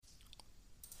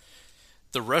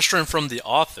The restaurant from The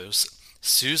Office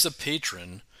sues a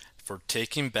patron for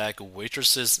taking back a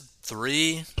waitress's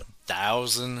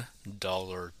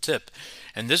 $3,000 tip.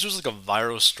 And this was like a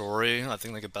viral story, I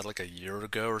think like about like a year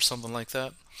ago or something like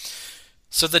that.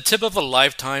 So the tip of a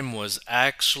lifetime was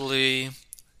actually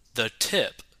the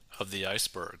tip of the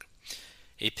iceberg.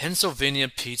 A Pennsylvania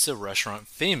pizza restaurant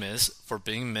famous for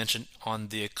being mentioned on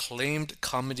the acclaimed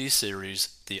comedy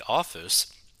series The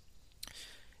Office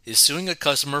is suing a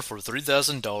customer for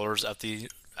 $3,000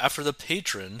 after the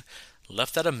patron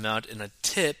left that amount in a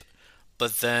tip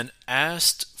but then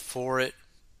asked for it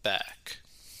back.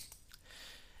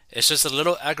 It's just a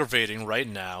little aggravating right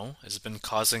now. It's been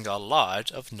causing a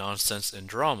lot of nonsense and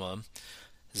drama.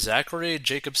 Zachary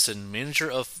Jacobson,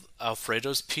 manager of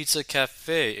Alfredo's Pizza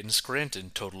Cafe in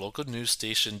Scranton, told local news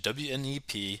station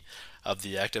WNEP of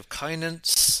the act of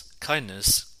kindness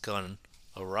gone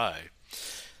awry.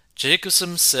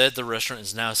 Jacobson said the restaurant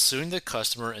is now suing the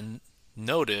customer and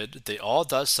noted they all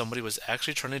thought somebody was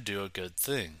actually trying to do a good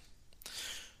thing.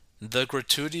 The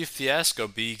gratuity fiasco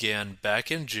began back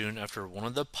in June after one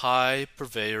of the pie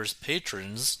purveyor's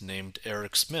patrons, named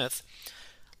Eric Smith,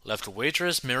 left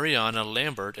waitress Mariana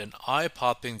Lambert an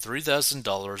eye-popping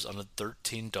 $3,000 on a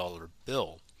 $13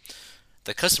 bill.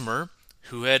 The customer,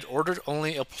 who had ordered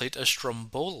only a plate of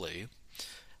stromboli,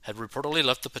 had reportedly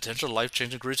left the potential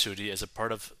life-changing gratuity as a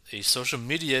part of a social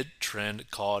media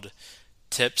trend called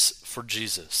Tips for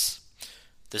Jesus.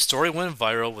 The story went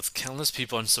viral with countless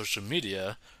people on social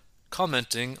media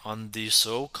commenting on the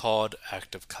so-called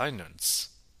act of kindness.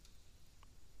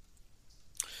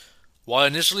 While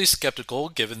initially skeptical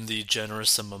given the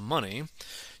generous sum of money,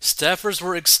 staffers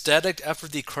were ecstatic after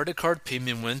the credit card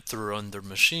payment went through on their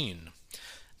machine.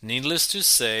 Needless to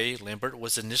say, Lambert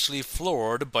was initially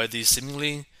floored by the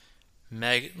seemingly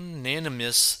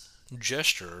magnanimous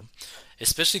gesture,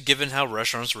 especially given how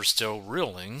restaurants were still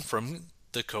reeling from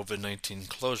the COVID-19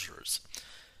 closures.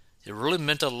 It really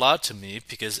meant a lot to me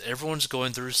because everyone's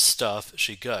going through stuff,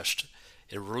 she gushed.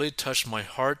 It really touched my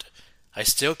heart. I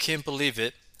still can't believe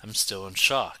it. I'm still in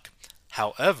shock.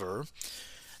 However,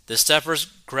 the staffer's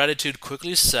gratitude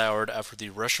quickly soured after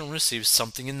the restaurant received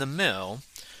something in the mail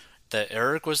that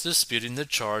Eric was disputing the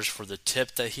charge for the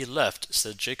tip that he left,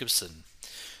 said Jacobson.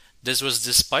 This was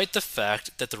despite the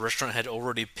fact that the restaurant had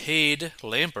already paid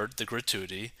Lambert the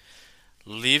gratuity,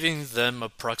 leaving them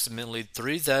approximately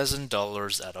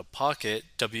 $3,000 out of pocket,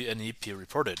 WNEP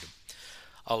reported.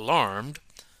 Alarmed,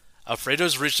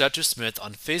 Alfredo's reached out to Smith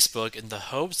on Facebook in the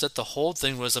hopes that the whole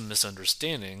thing was a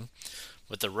misunderstanding,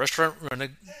 but the restaurant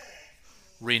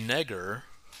renegger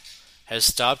has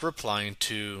stopped replying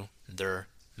to their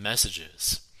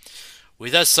messages.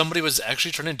 We thought somebody was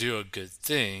actually trying to do a good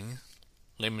thing,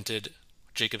 lamented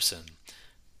Jacobson.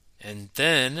 And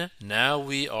then, now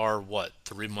we are, what,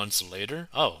 3 months later?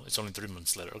 Oh, it's only 3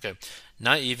 months later. Okay.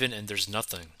 Not even, and there's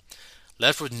nothing.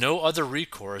 Left with no other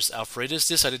recourse, Alfredus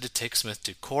decided to take Smith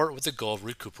to court with the goal of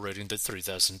recuperating the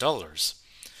 $3,000.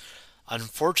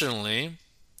 Unfortunately,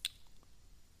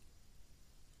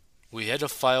 we had to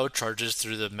file charges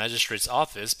through the magistrate's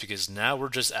office because now we're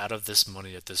just out of this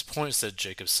money at this point, said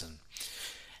Jacobson.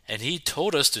 And he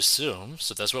told us to sue him,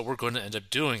 so that's what we're going to end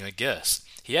up doing, I guess.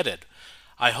 He added,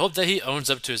 I hope that he owns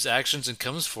up to his actions and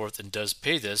comes forth and does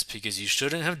pay this because you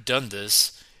shouldn't have done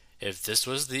this if this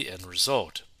was the end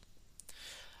result.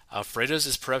 Alfredo's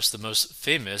is perhaps the most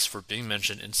famous for being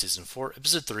mentioned in season 4,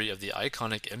 episode 3 of the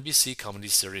iconic NBC comedy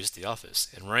series The Office.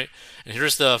 And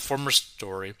here's the former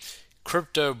story.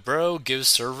 Crypto bro gives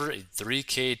server a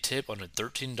 $3K tip on a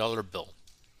 $13 bill.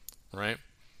 Right?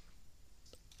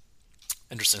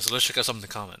 Interesting. So let's check out some of the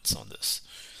comments on this.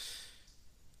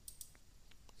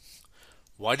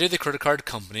 Why did the credit card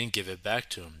company give it back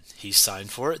to him? He signed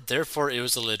for it, therefore it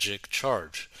was a legit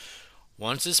charge.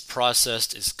 Once it's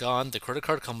processed, it's gone. The credit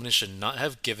card company should not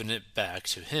have given it back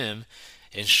to him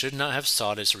and should not have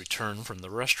sought its return from the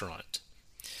restaurant.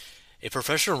 A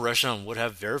professional restaurant would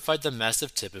have verified the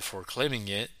massive tip before claiming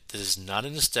it. This is not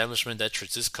an establishment that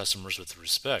treats its customers with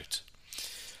respect.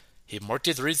 He marked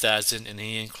it $3,000 and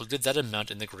he included that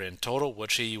amount in the grand total,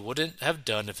 which he wouldn't have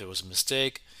done if it was a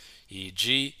mistake.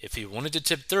 E.g., if he wanted to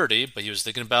tip 30, but he was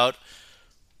thinking about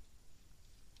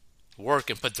work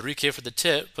and put $3K for the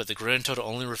tip, but the grand total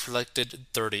only reflected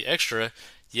 30 extra,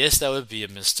 yes, that would be a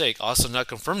mistake. Also not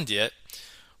confirmed yet,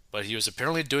 but he was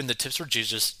apparently doing the Tips for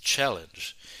Jesus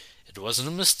challenge. It wasn't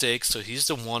a mistake, so he's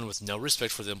the one with no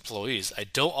respect for the employees. I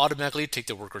don't automatically take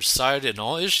the worker's side in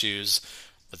all issues,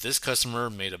 but this customer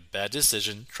made a bad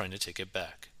decision trying to take it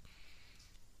back.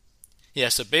 Yeah,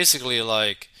 so basically,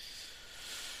 like,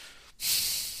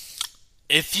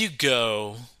 if you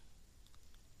go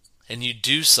and you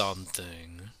do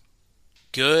something,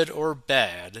 good or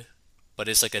bad, but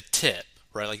it's like a tip,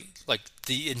 right? Like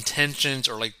the intentions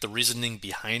or like the reasoning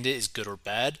behind it is good or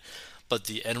bad, but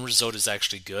the end result is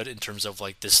actually good in terms of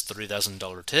like this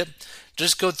 $3,000 tip.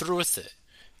 Just go through with it,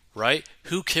 right?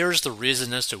 Who cares the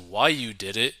reason as to why you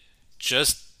did it?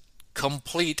 Just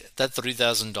complete that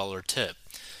 $3,000 tip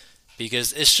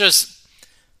because it's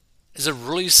a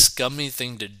really scummy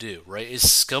thing to do, right? It's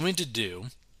scummy to do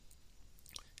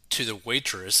to the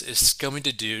waitress, it's scummy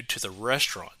to do to the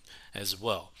restaurant as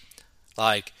well.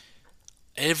 Like,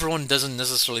 everyone doesn't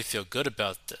necessarily feel good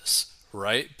about this,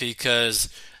 right? Because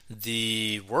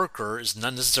the worker is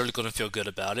not necessarily going to feel good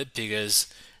about it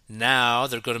because now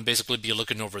they're going to basically be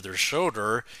looking over their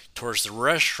shoulder towards the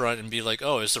restaurant and be like,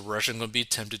 oh, is the restaurant going to be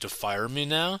tempted to fire me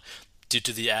now due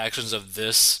to the actions of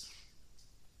this,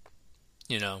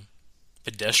 you know,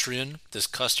 pedestrian, this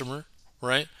customer,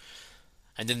 right?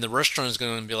 And then the restaurant is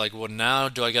going to be like, well, now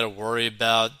do I got to worry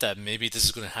about that? Maybe this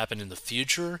is going to happen in the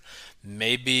future.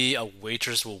 Maybe a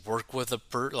waitress will work with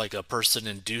like a person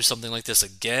and do something like this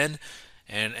again,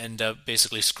 and end up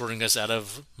basically screwing us out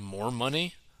of more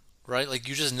money, right? Like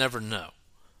you just never know,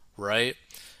 right?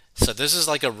 So this is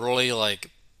like a really like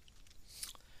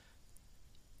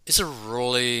it's a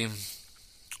really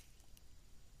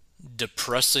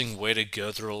depressing way to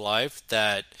go through life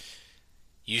that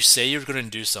you say you're going to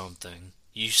do something,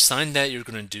 you sign that you're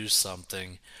going to do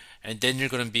something, and then you're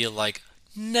going to be like,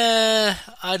 nah,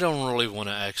 I don't really want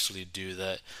to actually do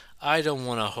that. I don't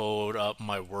want to hold up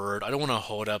my word. I don't want to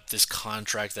hold up this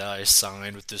contract that I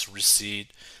signed with this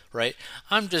receipt, right?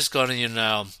 I'm just going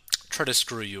to, try to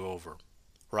screw you over,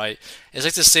 right? It's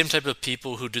like the same type of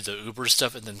people who do the Uber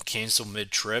stuff and then cancel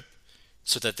mid trip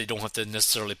so that they don't have to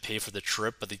necessarily pay for the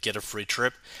trip, but they get a free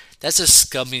trip. That's a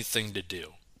scummy thing to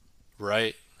do,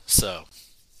 right? So,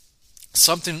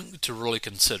 something to really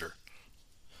consider.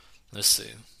 Let's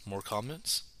see. More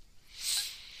comments?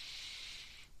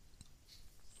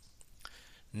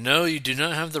 No, you do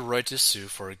not have the right to sue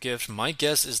for a gift. My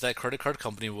guess is that credit card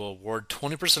company will award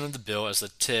 20% of the bill as a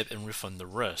tip and refund the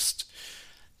rest.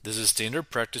 This is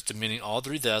standard practice, demanding all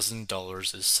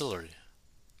 $3,000 is silly.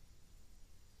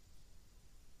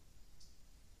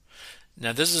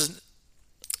 Now,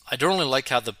 I don't really like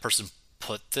how the person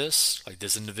put this, like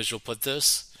this individual put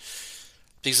this,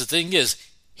 because the thing is,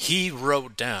 he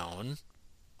wrote down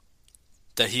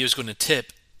that he was going to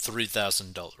tip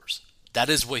 $3,000. That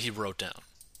is what he wrote down,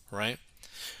 right?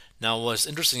 Now, what's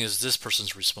interesting is this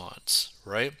person's response,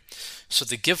 right? So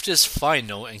the gift is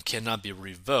final and cannot be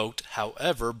revoked.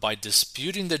 However, by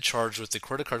disputing the charge with the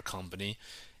credit card company,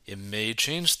 it may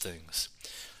change things.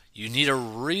 You need a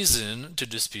reason to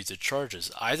dispute the charges.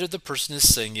 Either the person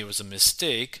is saying it was a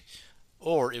mistake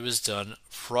or it was done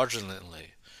fraudulently.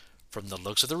 From the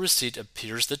looks of the receipt, it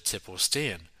appears the tip will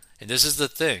stand. And this is the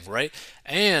thing, right?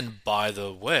 And by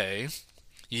the way,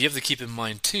 you have to keep in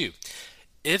mind too,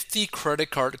 if the credit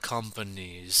card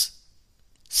companies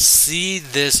see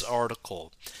this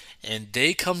article and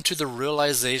they come to the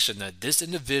realization that this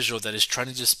individual that is trying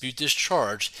to dispute this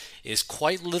charge is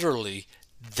quite literally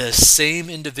the same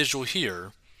individual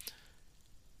here,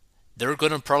 they're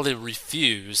going to probably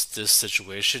refuse this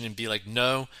situation and be like,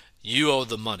 no, you owe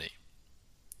the money,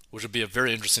 which would be a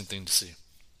very interesting thing to see.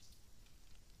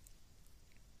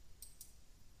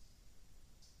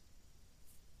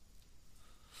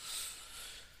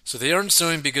 So they aren't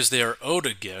suing because they are owed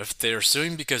a gift. They are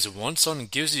suing because once someone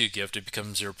gives you a gift, it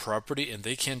becomes your property and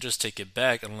they can't just take it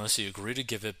back unless you agree to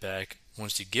give it back.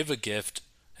 Once you give a gift,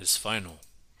 it's final.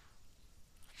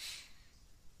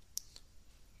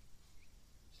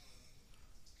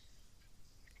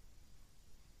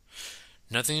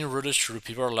 Nothing you wrote is true.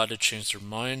 People are allowed to change their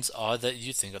minds. Odd that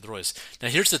you think otherwise. Now,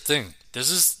 here's the thing.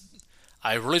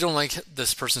 I really don't like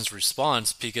this person's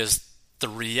response because the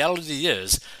reality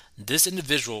is this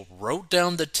individual wrote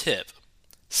down the tip,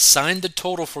 signed the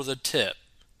total for the tip,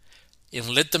 and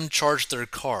let them charge their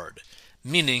card.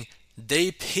 Meaning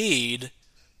they paid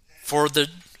for the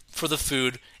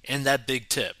food and that big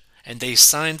tip, and they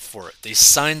signed for it. They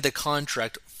signed the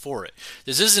contract for it.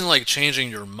 This isn't like changing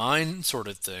your mind sort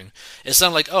of thing. It's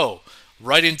not like, oh,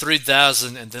 writing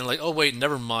 3,000 and then like, oh wait,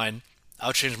 never mind.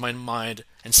 I'll change my mind.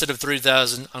 Instead of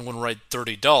 3,000, I'm going to write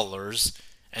 $30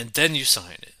 and then you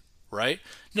sign it, right?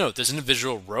 No, this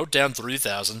individual wrote down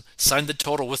 3,000, signed the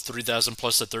total with 3,000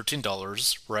 plus the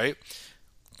 $13, right?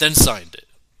 Then signed it.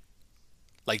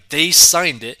 Like they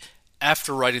signed it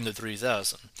after writing the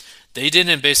 3,000. They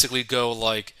didn't basically go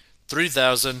like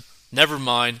 3,000, never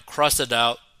mind, cross it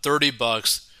out,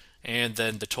 $30, and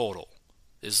then the total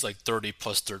is like 30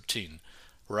 plus 13,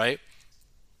 right?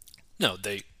 No,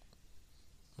 they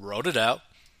wrote it out,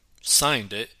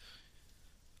 signed it,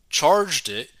 charged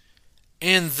it,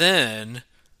 and then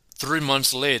 3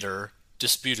 months later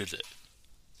disputed it.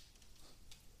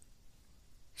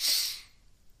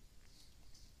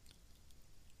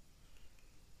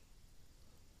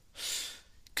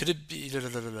 Could it be?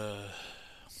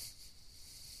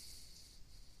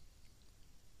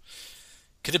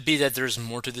 Could it be that there's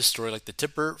more to this story? Like the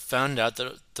tipper found out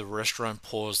that the restaurant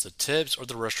pulls the tips, or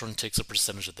the restaurant takes a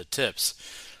percentage of the tips.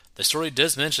 The story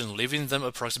does mention leaving them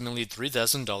approximately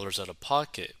 $3,000 out of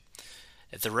pocket.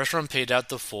 If the restaurant paid out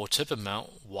the full tip amount,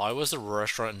 why was the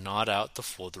restaurant not out the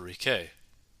full 3K?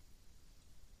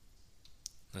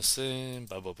 Let's see.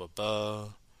 Ba ba ba ba.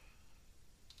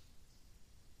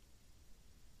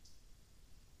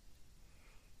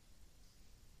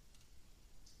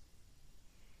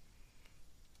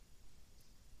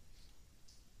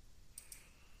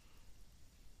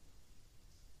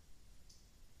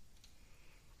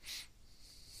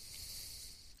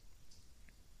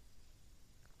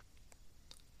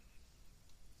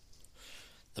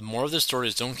 The moral of the story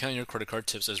is don't count your credit card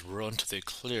tips as real until they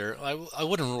clear. I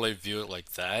wouldn't really view it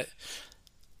like that.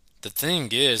 The thing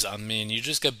is, I mean, you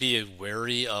just gotta be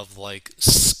wary of like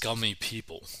scummy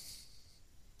people.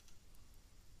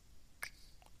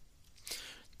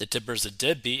 The tipper is a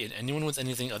deadbeat, and anyone with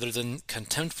anything other than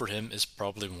contempt for him is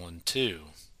probably one too.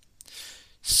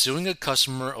 Suing a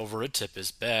customer over a tip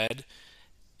is bad.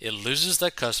 It loses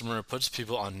that customer and puts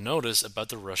people on notice about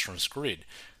the restaurant's greed.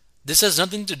 This has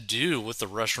nothing to do with the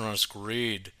restaurant's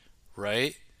greed,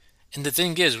 right? And the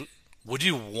thing is, would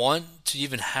you want to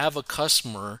even have a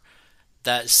customer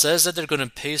that says that they're going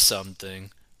to pay something,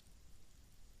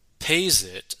 pays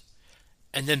it,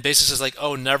 and then basically says like,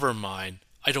 "Oh, never mind,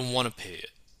 I don't want to pay it."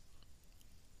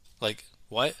 Like,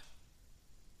 what?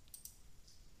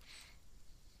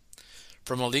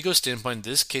 From a legal standpoint,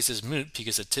 this case is moot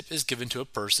because a tip is given to a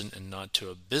person and not to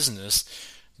a business.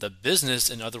 The business,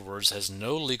 in other words, has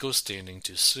no legal standing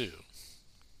to sue.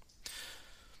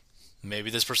 Maybe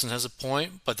this person has a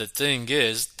point, but the thing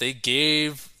is, they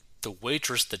gave the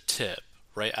waitress the tip,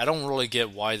 right? I don't really get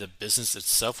why the business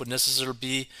itself would necessarily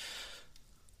be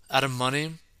out of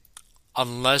money,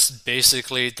 unless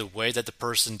basically the way that the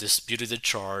person disputed the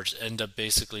charge ended up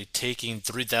basically taking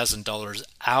 $3,000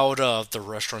 out of the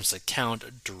restaurant's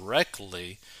account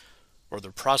directly, or the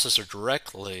processor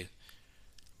directly.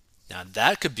 Now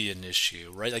that could be an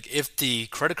issue, right? Like if the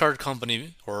credit card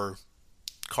company or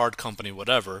card company,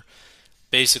 whatever,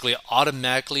 basically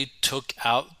automatically took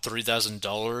out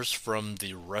 $3,000 from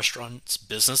the restaurant's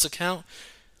business account,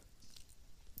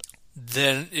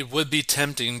 then it would be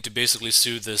tempting to basically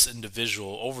sue this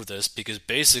individual over this because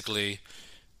basically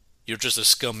you're just a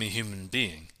scummy human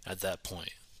being at that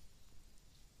point.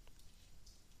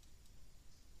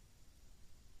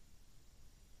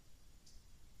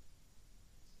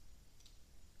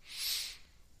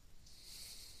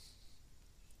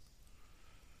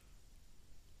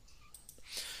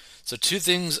 So two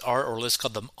things are, or let's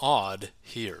call them odd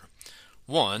here.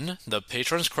 One, the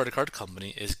patron's credit card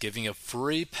company is giving a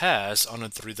free pass on a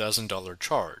 $3,000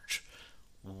 charge.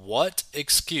 What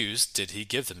excuse did he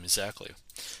give them exactly?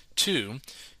 Two,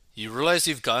 you realize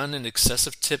you've gotten an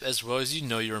excessive tip as well as you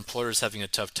know your employer is having a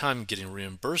tough time getting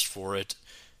reimbursed for it.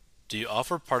 Do you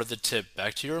offer part of the tip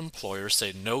back to your employer,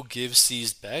 say no give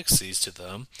C's back C's to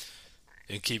them,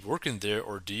 and keep working there,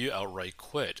 or do you outright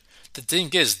quit? The thing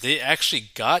is, they actually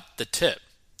got the tip.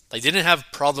 Like, they didn't have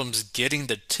problems getting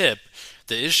the tip.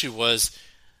 The issue was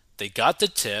they got the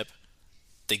tip,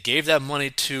 they gave that money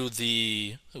to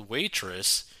the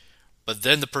waitress, but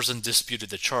then the person disputed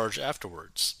the charge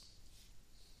afterwards.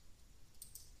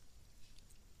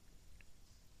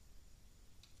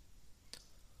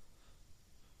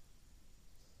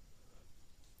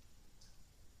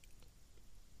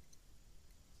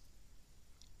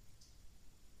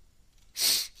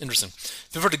 Interesting.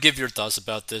 Feel free to give your thoughts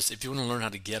about this. If you want to learn how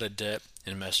to get a debt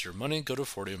and master your money, go to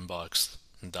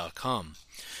 40inbox.com.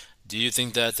 Do you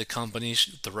think that the company,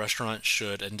 the restaurant,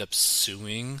 should end up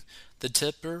suing the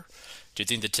tipper? Do you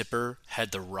think the tipper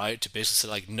had the right to basically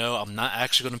say, like, no, I'm not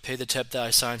actually going to pay the tip that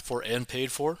I signed for and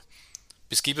paid for?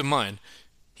 Because keep in mind,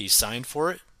 he signed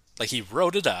for it, like he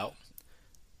wrote it out,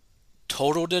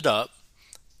 totaled it up,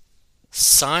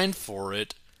 signed for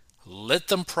it, let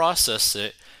them process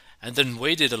it, and then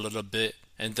waited a little bit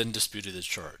and then disputed the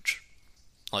charge.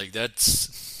 Like,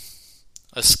 that's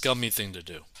a scummy thing to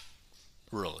do,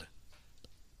 really.